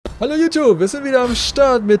Hallo YouTube, wir sind wieder am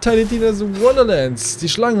Start mit Tiny Tina's Wonderlands. Die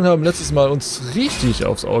Schlangen haben letztes Mal uns richtig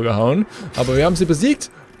aufs Auge gehauen, aber wir haben sie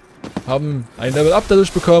besiegt, haben ein Level Up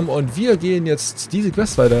dadurch bekommen und wir gehen jetzt diese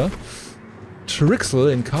Quest weiter.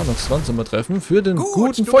 Trixel in Karnoks Wand treffen für den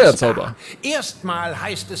guten Feuerzauber. Erstmal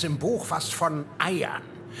heißt es im Buch was von Eiern.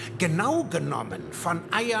 Genau genommen von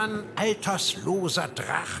Eiern altersloser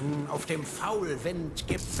Drachen auf dem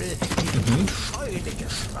Faulwindgipfel, die scheudige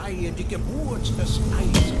Schreie die Geburt des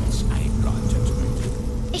Eisens einläutet.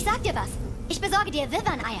 Ich sag dir was. Ich besorge dir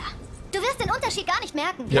Wivern-Eier. Du wirst den Unterschied gar nicht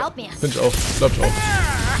merken, glaub mir. Finde ich auch. Glaub ich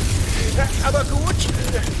auch. Aber gut,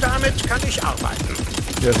 damit kann ich arbeiten.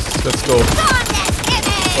 Yes, let's go.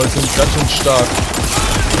 Oh, die sind ganz schön stark.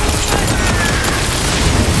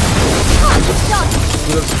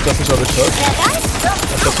 Gut, dass ich das nicht erwischt habe.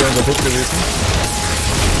 Das wäre unser Tod gewesen.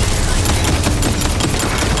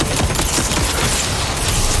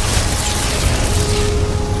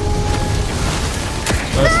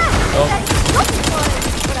 Was? Oh.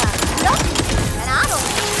 Keine Ahnung.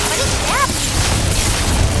 Aber nicht sterben.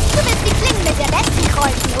 Du willst die Klingen mit der besten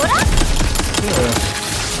kreuzen, oder? Ja.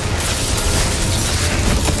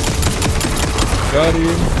 Gerade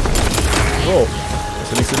ihn. So. Ist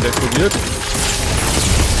ja nichts explodiert.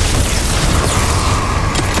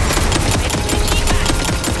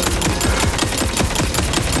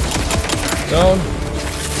 Down.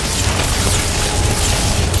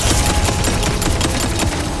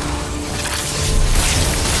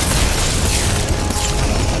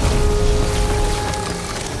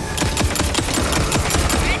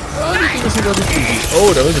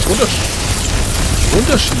 Oh, da will ich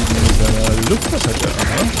runterschieben mit seiner Luftattacke.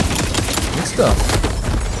 Aha. Nichts da.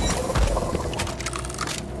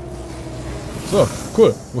 So,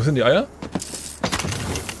 cool. Wo sind die Eier?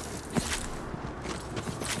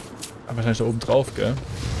 Wahrscheinlich da oben drauf, gell?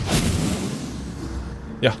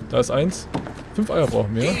 Ja, da ist eins. 5 Eier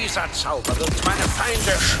brauchen wir. Dieser Zauber wird meine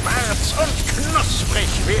Feinde schwarz und knusprig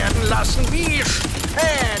werden lassen wie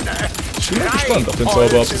Späne. Ich bin mal gespannt auf den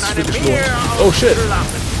Zauber, ob es wirklich lohnt. Oh shit!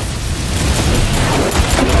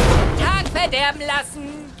 Tag verderben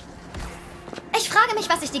lassen! Ich frage mich,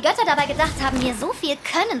 was sich die Götter dabei gedacht haben, mir so viel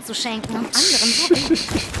Können zu schenken und anderen so wenig.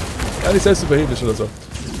 Ja, nicht selbst überheblich oder so.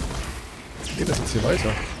 Geht das jetzt hier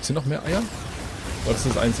weiter? Sind noch mehr Eier? Oh, das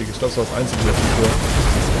ist das Einzige. Ich glaube, das war das Einzige.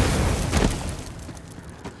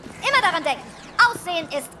 Immer daran denken. Aussehen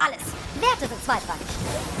ist alles. Werte sind zweitrangig.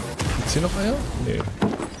 Gibt's hier noch Eier? Nee.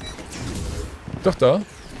 Doch, da.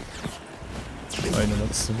 Eine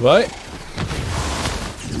Nummer 2.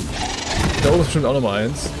 Da oben ist bestimmt auch nochmal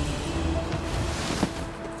eins.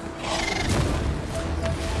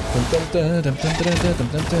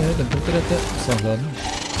 So, laden.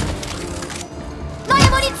 Neue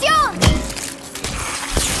Munition!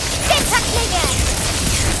 Hinterklinge!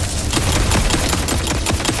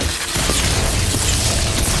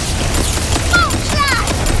 Bogenschlag!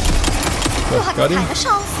 Du hast keine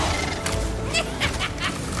Chance.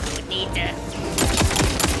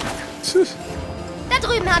 Da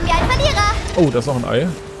drüben haben wir einen Verlierer. Oh, da ist noch ein Ei.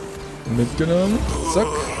 Mitgenommen. Zack.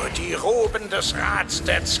 Die Roben des Rats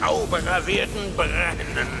der Zauberer werden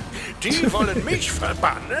brennen. Die wollen mich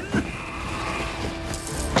verbannen.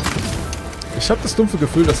 Ich habe das dumpfe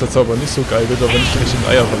Gefühl, dass der Zauber nicht so geil wird, wenn ich die richtigen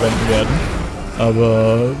Eier verwenden werden.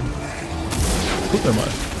 Aber gucken wir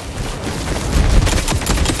mal.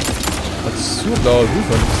 Hat so blaue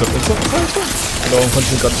Rufer. Ist das Fensterbezeichnung? Warum konnte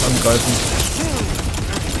ich ihn gar nicht angreifen?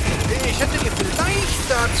 Ich hätte dir vielleicht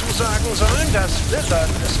dazu sagen sollen, dass Wizard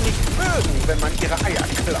es nicht mögen, wenn man ihre Eier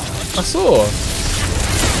klaut. Ach so.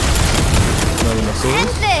 Na, wenn das so ist.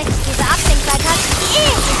 Endlich! Diese Abklingzeit hat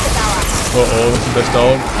ewig gedauert. Oh oh, wir sind gleich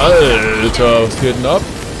down. Alter, was geht denn ab?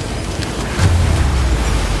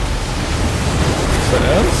 Ist dein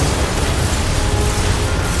Ernst?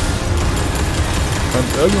 Kann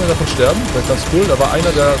irgendjemand davon sterben? Wäre ganz cool. Da war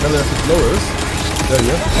einer, der relativ low ist. Der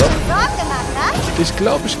hier. So. Ich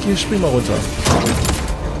glaube, ich spring mal runter.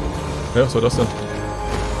 Ja, was war das denn?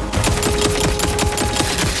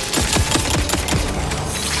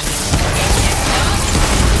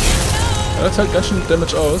 Ja, das hält ganz schön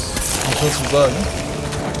Damage aus. Muss ich schon sagen.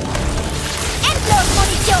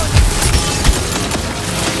 Endlos-Munition!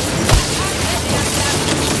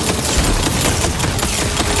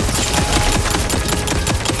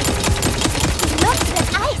 Die Luft wird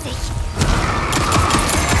eisig.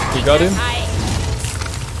 Egal den.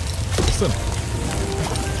 Was ist denn?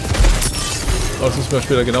 Oh, das müssen wir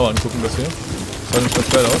später genauer angucken, das hier. Das sah nämlich ganz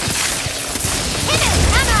geil aus.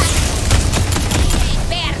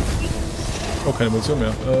 Oh, keine Munition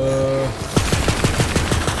mehr.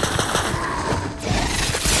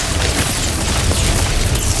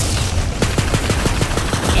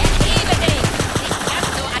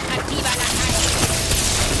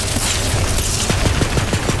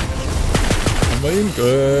 ihn.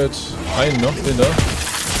 Gut. Einen noch, den da.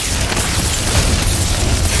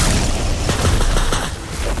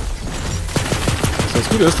 Das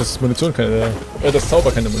Gute ist, dass Munition keine, das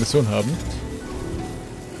Zauber keine Munition haben.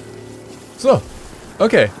 So.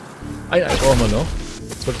 Okay. Ein Ei brauchen wir noch.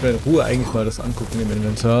 Jetzt wollte ich mir in Ruhe eigentlich mal das angucken im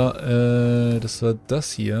Inventar. Das war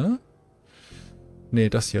das hier. Nee,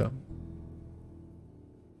 das hier.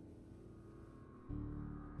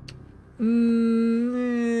 Nein.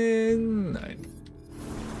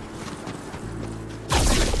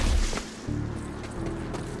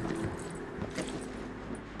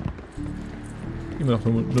 Immer noch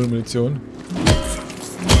 0 Munition.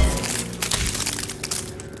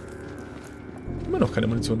 Immer noch keine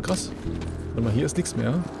Munition, krass. Warte mal, hier ist nichts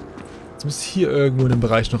mehr. Jetzt müsste hier irgendwo in dem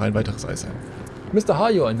Bereich noch ein weiteres Ei sein. Mr.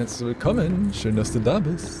 Hayo, ein herzliches Willkommen. Schön, dass du da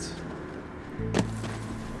bist.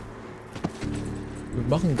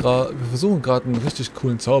 Wir versuchen gerade einen richtig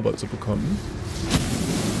coolen Zauber zu bekommen.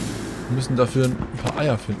 Wir müssen dafür ein paar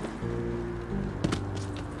Eier finden.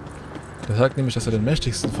 Der sagt nämlich, dass er den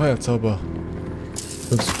mächtigsten Feuerzauber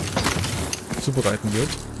uns zubereiten wird.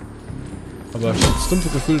 Aber ich habe das dumpfe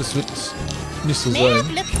Gefühl, das wird nicht so Mehr sein.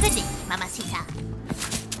 Glück für dich, Mamacita.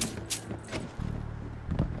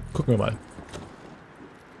 Gucken wir mal.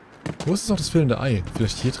 Wo ist noch das fehlende Ei?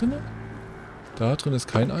 Vielleicht hier drin? Da drin ist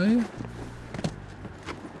kein Ei.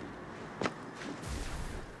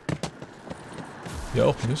 Hier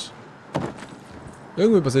auch nicht.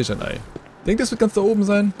 Irgendwo übersehe ich ein Ei. Denkt ihr, das wird ganz da oben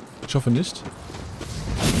sein? Ich hoffe nicht.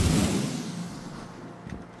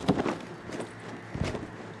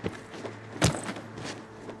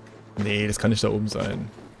 Nee, das kann nicht da oben sein.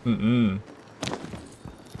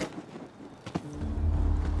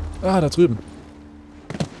 Ah, da drüben.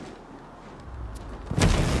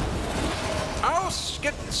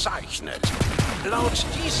 Ausgezeichnet. Laut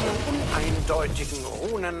diesen uneindeutigen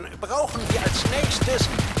Runen brauchen wir als nächstes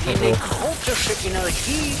die nekrotische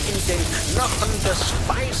Energie in den Knochen des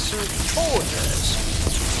weißen Todes.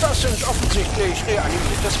 Das sind offensichtlich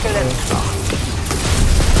reanimierte Skelettknochen.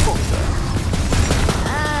 Punkte.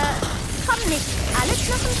 Kommen nicht alle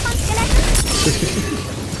Knochen von Skeletten?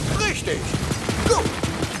 Richtig. Gut.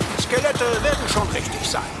 Skelette werden schon richtig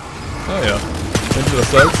sein. Ah ja. Wenn du das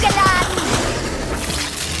sagst. Aufgeladen!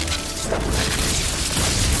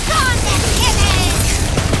 Zorn des Himmels!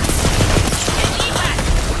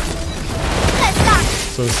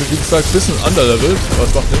 So, das ist wie gesagt ein bisschen underlevelt, aber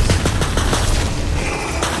es macht nichts.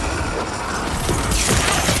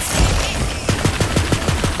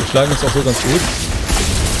 Wir schlagen uns auch so ganz gut.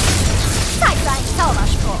 Zeig deinen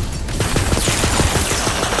Zauberspruch.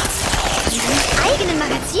 Im eigenen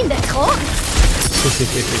Magazin betrogen.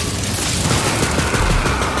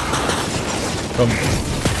 Komm.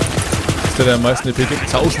 Ist der am meisten EP gibt?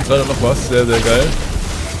 1300 noch was. Sehr, sehr geil.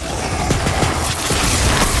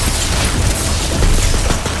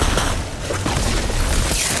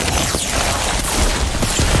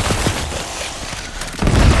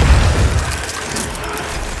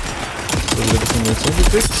 So, wieder ein bisschen Munition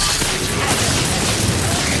gekriegt.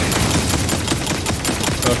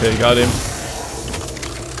 Okay, egal dem.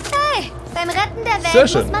 Hey, beim Retten der Sehr Welt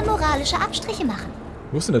schön. muss man moralische Abstriche machen.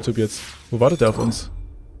 Wo ist denn der Typ jetzt? Wo wartet der auf uns?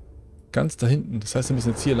 Ganz da hinten. Das heißt, wir müssen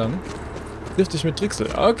jetzt hier lang. Richtig mit Tricksel.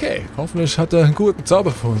 Okay. Hoffentlich hat er einen guten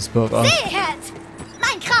Zauber für uns parat. Seht!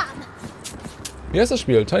 Mein Kram! Wie heißt das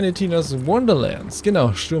Spiel? Tiny Tina's Wonderlands.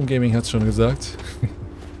 Genau, Sturm Gaming hat es schon gesagt.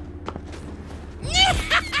 Das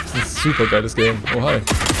ist ein super geiles Game. Oh hi.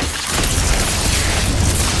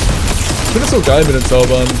 Ich finde es so geil mit den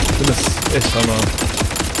Zaubern. Ich finde es echt Hammer.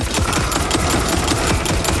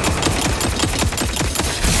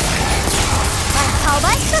 Mein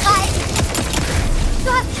Zauber ist bereit! Du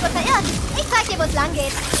hast dich wohl verirrt. Ich zeig dir, wo es lang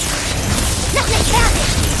geht. Noch nicht fertig!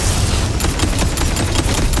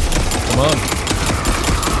 Come on.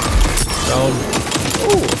 Down.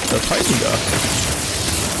 Oh, der Fighting da.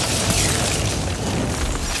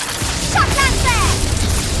 Schocklanze!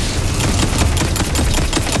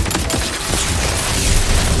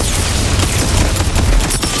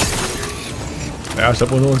 Ja, ich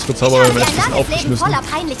glaube nur unsere Ich Zauber habe haben dir echt ein ein bisschen langes Leben aufgeschmissen. voller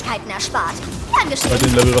Peinlichkeiten erspart. Gern Bei geschehen.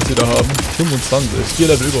 dem Level, was wir da haben. 25. 4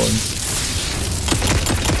 Level über uns.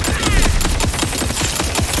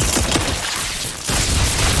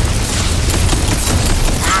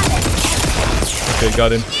 Okay,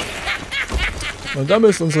 got him. Und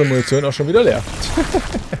damit ist unsere Munition auch schon wieder leer.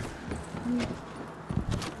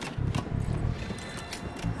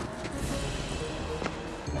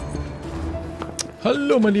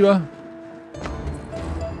 Hallo, mein Lieber.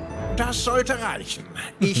 Das sollte reichen.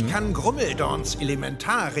 Ich kann Grummeldorns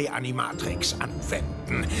Elementar-Reanimatrix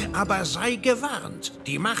anwenden. Aber sei gewarnt,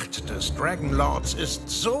 die Macht des Dragonlords ist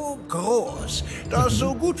so groß, dass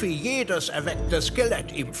so gut wie jedes erweckte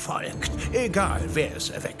Skelett ihm folgt. Egal, wer es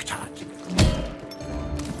erweckt hat.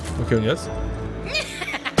 Okay, und jetzt?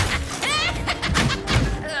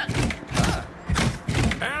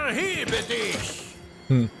 Erhebe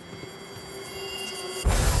dich!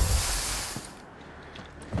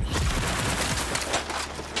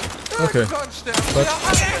 Okay.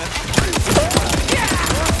 Was?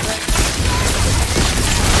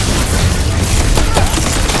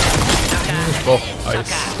 Ich brauch Eis.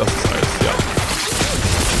 Das ist Eis, ja.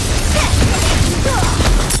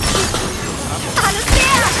 Alles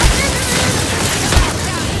fair!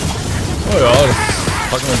 Oh ja, das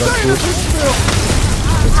packen wir ganz gut.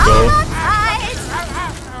 Let's go.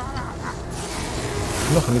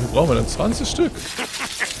 Noch, wie viel brauchen wir denn? 20 Stück.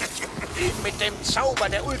 Mit dem Zauber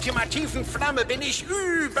der ultimativen Flamme bin ich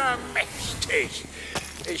übermächtig.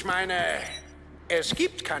 Ich meine, es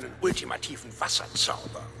gibt keinen ultimativen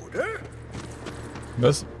Wasserzauber, oder?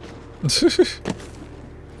 Was? In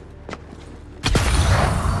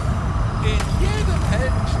jedem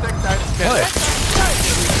Helden steckt ein Hi. Skelett.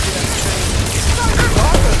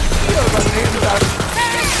 Wir übernehmen das.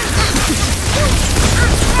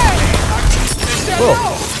 Oh.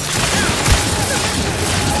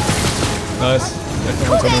 Nice.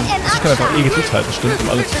 Ich kann einfach gedrückt halten, stimmt, um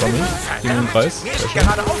alle zu sammeln. Gegen den Kreis. Mir Sehr ist schön.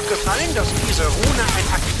 gerade aufgefallen, dass diese Rune ein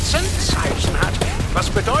Akzentzeichen hat. Was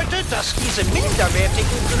bedeutet, dass diese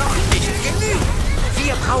minderwertigen Knochen nicht genügen.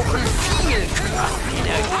 Wir brauchen viel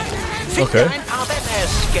Knochenenergie. Finde Okay. ein paar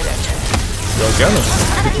Badass-Skelette. Ja, gerne.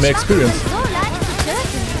 Gibt mehr Experience. So leicht zu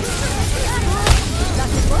töten. Das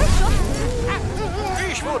ist wohl schon.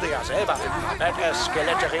 Ich wurde ja selber ein paar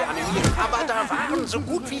Badass-Skelette reanimiert, aber da waren so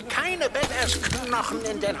gut wie keine Badass-Knochen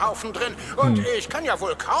in den Haufen drin. Und ich kann ja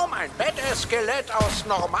wohl kaum ein Badass-Skelett aus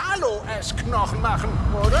Normalo-S-Knochen machen,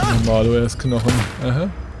 oder? Normalo-Ass-Knochen. Aha.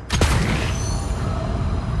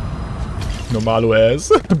 Normalo-Ass.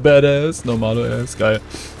 Badass. Normalo-Ass. Geil.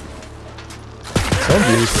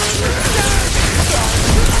 Zombies.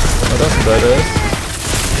 Ah, das ist ein Badass.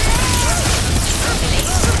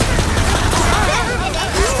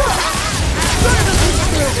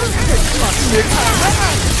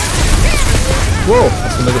 Wow,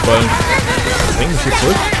 hast du mir gefallen. Bring mich hier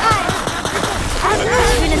zurück.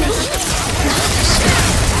 Ich fühle mich.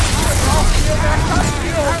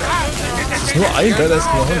 Das ist nur ein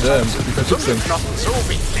Badass-Knochen, damn. Wie viel Tipps denn? Knochen so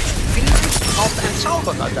wichtig. Vielleicht braucht ein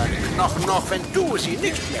Zauberer deine Knochen noch, wenn du sie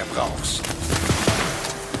nicht mehr brauchst.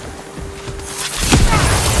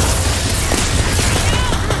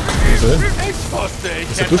 Wo ist er hin? Ich wusste,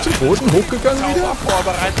 ich Ist er durch den Boden hochgegangen wieder? Zauber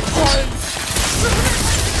vorbereiten sollen.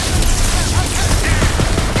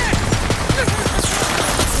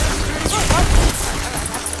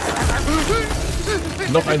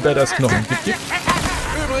 Noch ein Badass-Knochen. Gib, gib.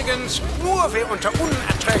 Übrigens, nur wer unter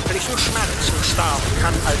unerträglichen Schmerzen sterben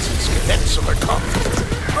kann, als ins Skelett zurückkommt.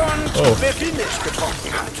 Und Oh. wer die Milch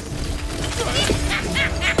getrunken hat.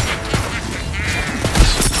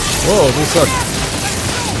 Wow, du sagst.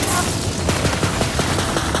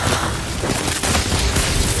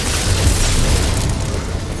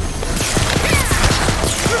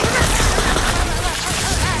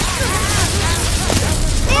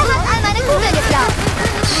 Wer hat all meine Kugeln geklaut?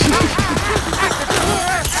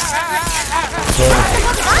 So,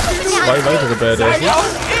 zwei weitere Badasses.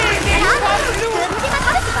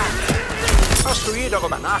 Hast du je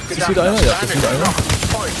darüber nachgedacht, Ist wieder einer? dass Ja, deine ist wieder einer. Knochen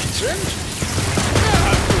feucht sind?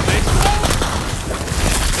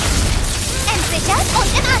 Entsichert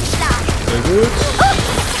und im Anschlag. Sehr gut.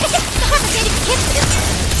 Ich habe hier die Kiste.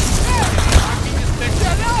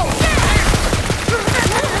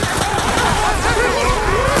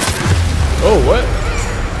 Oh, what?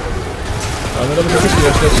 Haben wir damit nicht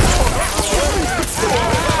gerechnet.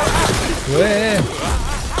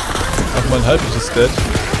 Ach, mein halbliches Dead.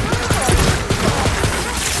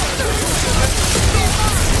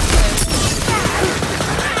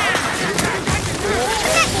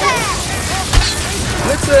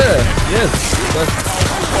 Blitze! Yes!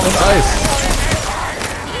 Und Eis!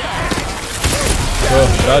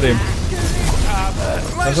 So, da dem.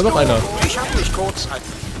 Da ist noch einer. Ich hab dich kurz an.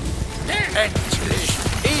 Endlich!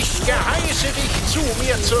 Ich geheiße dich zu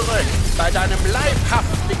mir zurück, bei deinem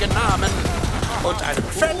leibhaftigen Namen und einem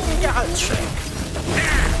fetten Gehaltscheck.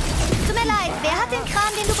 Tut mir leid, wer hat den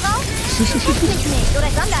Kram, den du brauchst? Ich mich nicht. Oder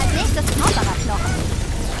ich sammle als nächstes Zaubererknochen.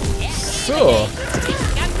 So.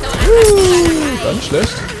 Ganz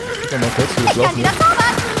schlecht. Guck mal kurz, wie das Ich kann laufen wieder wird.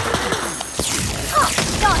 zaubern. Oh,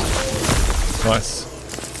 toll. Nice.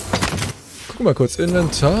 Guck mal kurz.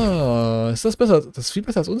 Inventar. Ist das besser? Das ist viel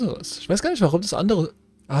besser als unseres. Ich weiß gar nicht, warum das andere...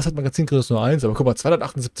 Ah, es hat Magazingröße nur 1, aber guck mal,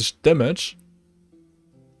 278 Damage.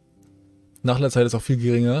 Nachladezeit ist auch viel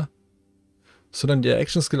geringer. Solange der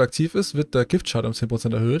Action-Skill aktiv ist, wird der Giftschaden um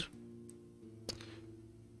 10% erhöht.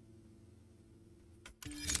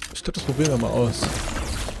 Ich glaube, das probieren wir mal aus.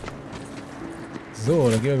 So,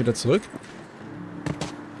 dann gehen wir wieder zurück.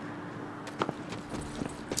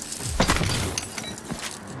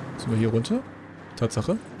 Sind wir hier runter?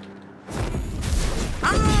 Tatsache.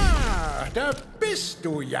 Ah, da bist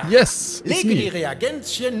du ja. Yes! It's Lege me. die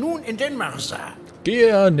Reagenzien nun in den Mörser.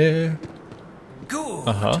 Gerne. Gut.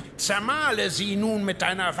 Aha. Zermahle sie nun mit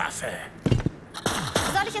deiner Waffe.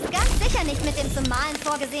 Soll ich es ganz sicher nicht mit dem zum Malen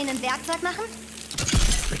vorgesehenen Werkzeug machen?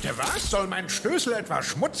 Bitte was? Soll mein Stößel etwa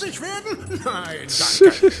schmutzig werden? Nein,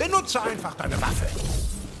 danke. Benutze einfach deine Waffe.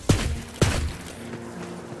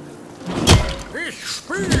 Ich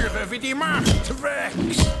spüre, wie die Macht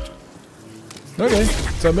wächst. Okay,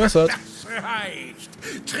 zermessert. Das reicht.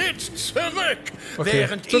 Tritt zurück, Okay.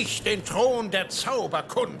 während ich den Thron der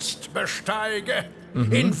Zauberkunst besteige.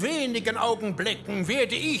 In wenigen Augenblicken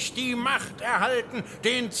werde ich die Macht erhalten,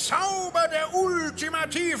 den Zauber der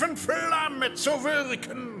ultimativen Flamme zu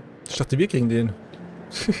wirken. Ich dachte, wir kriegen den.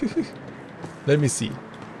 Let me see.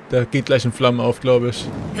 Der geht gleich in Flammen auf, glaube ich.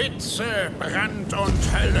 Hitze, Brand und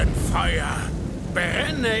Höllenfeuer.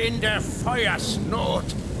 Brenne in der Feuersnot.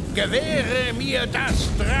 Gewähre mir das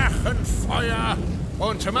Drachenfeuer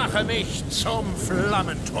und mache mich zum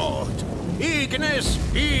Flammentod. Ignis,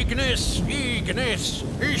 Ignis, Ignis,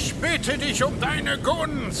 ich bitte dich um deine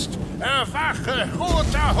Gunst. Erwache,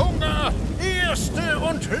 roter Hunger, erste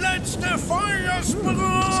und letzte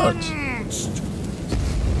Feuersbrunst.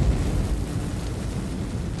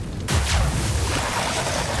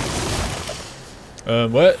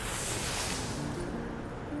 Well.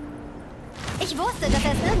 Ich wusste, dass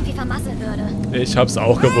er es irgendwie vermasseln würde. Ich hab's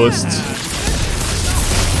auch gewusst.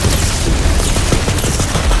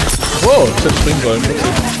 Wow, ich hätte springen sollen.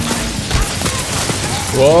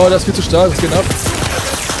 Wow, das ist viel zu stark. Was geht ab?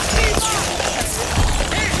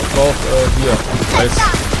 Ich brauch, hier. Eis.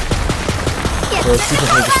 So, jetzt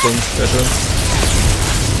ist mir gesprungen. Sehr schön.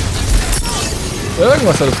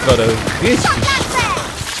 Irgendwas hat es gerade richtig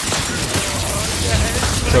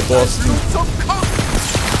verborsten.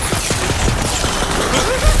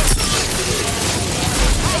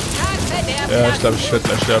 Ja, ich glaube, ich werde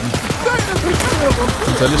gleich sterben.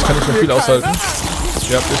 Unter Licht kann ich noch viel aushalten.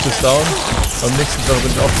 Ja, Licht ist down. Beim nächsten Sache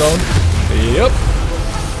bin ich auch down. Yep.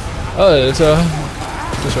 Alter. Das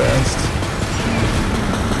ist ja ernst.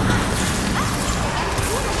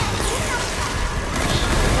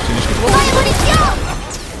 Hab ich nicht getroffen? Neue Munition!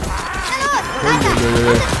 Na los, weiter!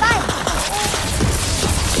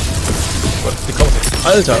 Warte, die kommt.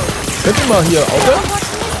 Alter. Könnt ihr mal hier aufhören?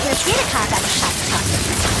 Opportunistisch jede Karte geschafft hat.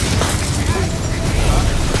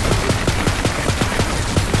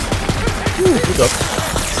 Gut ab.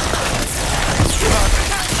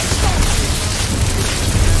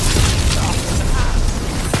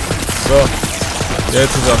 So.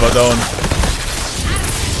 Jetzt ist er aber down.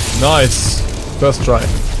 Nice. First try. Klar,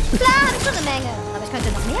 das ist schon eine Menge. Aber ich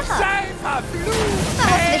könnte noch mehr haben. Sei verflucht! Da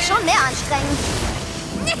musst du dich schon mehr anstrengen.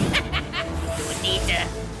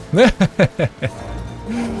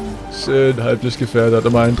 Schön halblich gefährdet,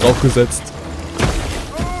 immer einen draufgesetzt.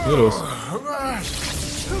 Hier los.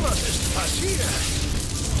 Was ist passiert?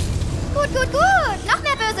 Gut, gut, gut. Noch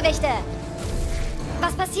mehr Bösewichte.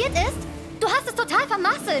 Was passiert ist, du hast es total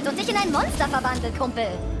vermasselt und dich in ein Monster verwandelt, Kumpel.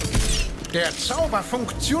 Der Zauber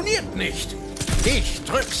funktioniert nicht. Ich,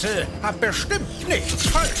 Drüchsel, hab bestimmt nichts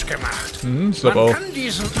falsch gemacht. Ich glaub Man auch. kann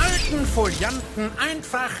diesen alten Folianten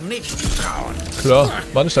einfach nicht trauen. Klar,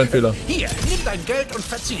 war nicht dein Fehler. Hier, nimm dein Geld und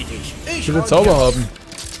verzieh dich. Ich will den Zauber haben.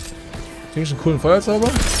 Krieg ich einen coolen Feuerzauber?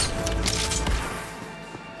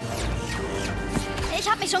 Ich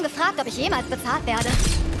habe mich schon gefragt, ob ich jemals bezahlt werde.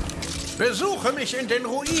 Besuche mich in den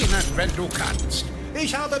Ruinen, wenn du kannst.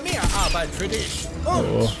 Ich habe mehr Arbeit für dich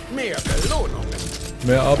und mehr Belohnungen.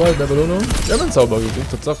 Mehr Arbeit, mehr Belohnung? Wir haben einen Zauber gekriegt,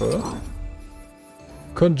 Tatsache.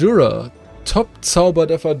 Conjurer. Top-Zauber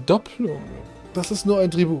der Verdopplung. Das ist nur ein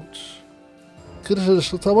Tribut.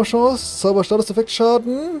 Kritische Zauberchance,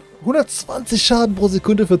 Zauberstatuseffekt-Schaden. 120 Schaden pro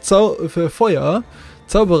Sekunde für Feuer.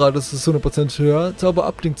 Zauberer, das ist 100% höher.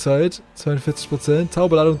 Zauberabklingzeit, 42%.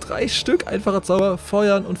 Zauberladung 3 Stück. Einfacher Zauber,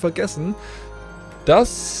 feuern und vergessen.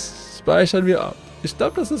 Das speichern wir ab. Ich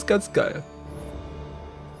glaube, das ist ganz geil.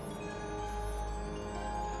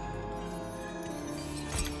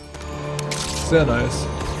 Sehr nice.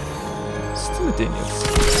 Was ist denn mit denen jetzt?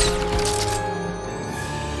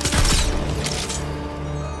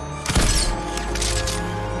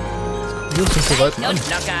 versucht schon zu reiten an. Und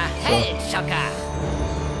locker, hält, Schocker.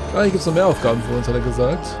 Ah, hier gibt es noch mehr Aufgaben für uns, hat er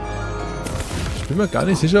gesagt. Ich bin mir gar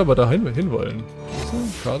nicht sicher, ob wir da hin wollen. So,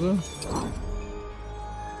 schade.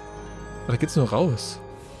 Da geht's nur raus.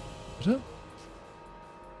 Oder?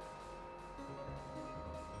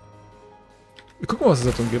 Wir gucken mal, was es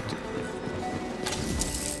da drin gibt.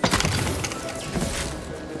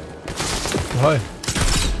 Oh, hi.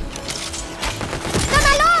 Na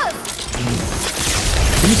mal los!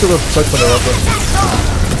 Bin ich sogar Zeit von der Waffe.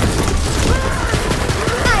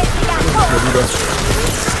 Ja, lieber.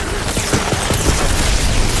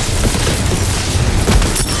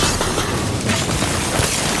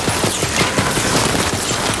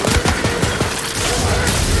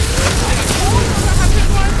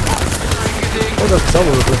 Oh, das ist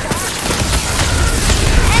Zauberwürfel.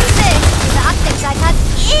 Endlich! Diese Abdeckzeit hat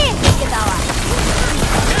ewig gedauert.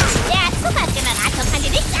 Der Supergenerator kann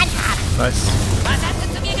dir nichts anhaben. Nice. Was hast du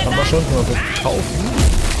zu mir Haben wir gesagt? schon. Können wir verkaufen.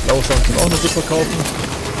 Blaue Sachen können auch noch gut verkaufen.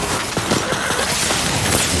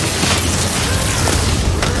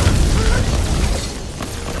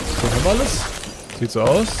 So, haben wir alles? Sieht so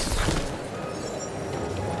aus.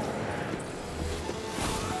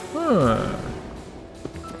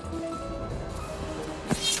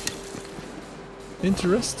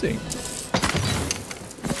 Interesting.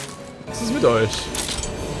 Was ist mit euch?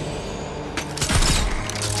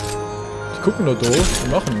 Die gucken nur doof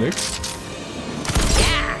und machen nichts.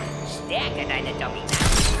 Ja, stärke deine Dominanz.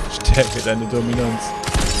 Stärke deine Dominanz.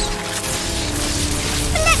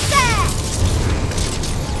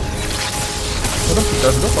 Oh doch, die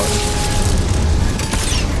greifen doch an.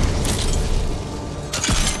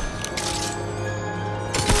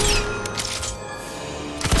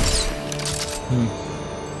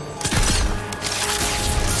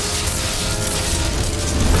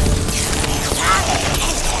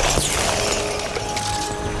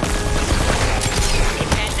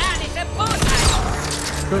 Infernalische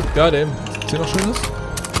Brotheit. Gut, got him. Ist hier noch Schönes?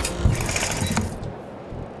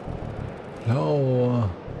 Blau.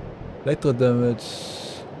 Elektro-Damage.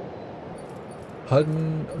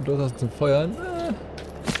 Halten und Durchsetzen zum Feuern.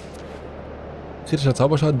 Kritischer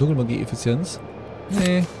Zauberschaden, Dunkelmagie-Effizienz.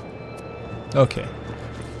 Nee. Okay.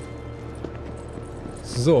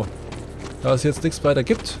 So. Da es jetzt nichts weiter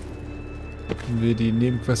gibt, und wir die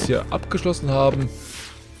Nebenquest hier abgeschlossen haben.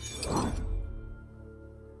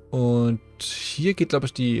 Und hier geht, glaube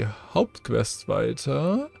ich, die Hauptquest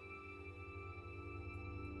weiter.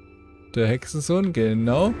 Der Hexensohn,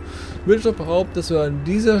 genau. Würde ich doch behaupten, dass wir an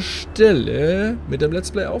dieser Stelle mit dem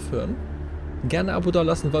Let's Play aufhören. Gerne ein Abo da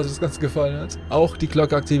lassen, falls euch das Ganze gefallen hat. Auch die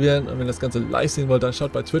Glocke aktivieren. Und wenn ihr das Ganze live sehen wollt, dann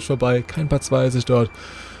schaut bei Twitch vorbei. keinpart2 ist dort.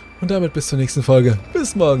 Und damit bis zur nächsten Folge.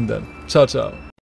 Bis morgen dann. Ciao, ciao.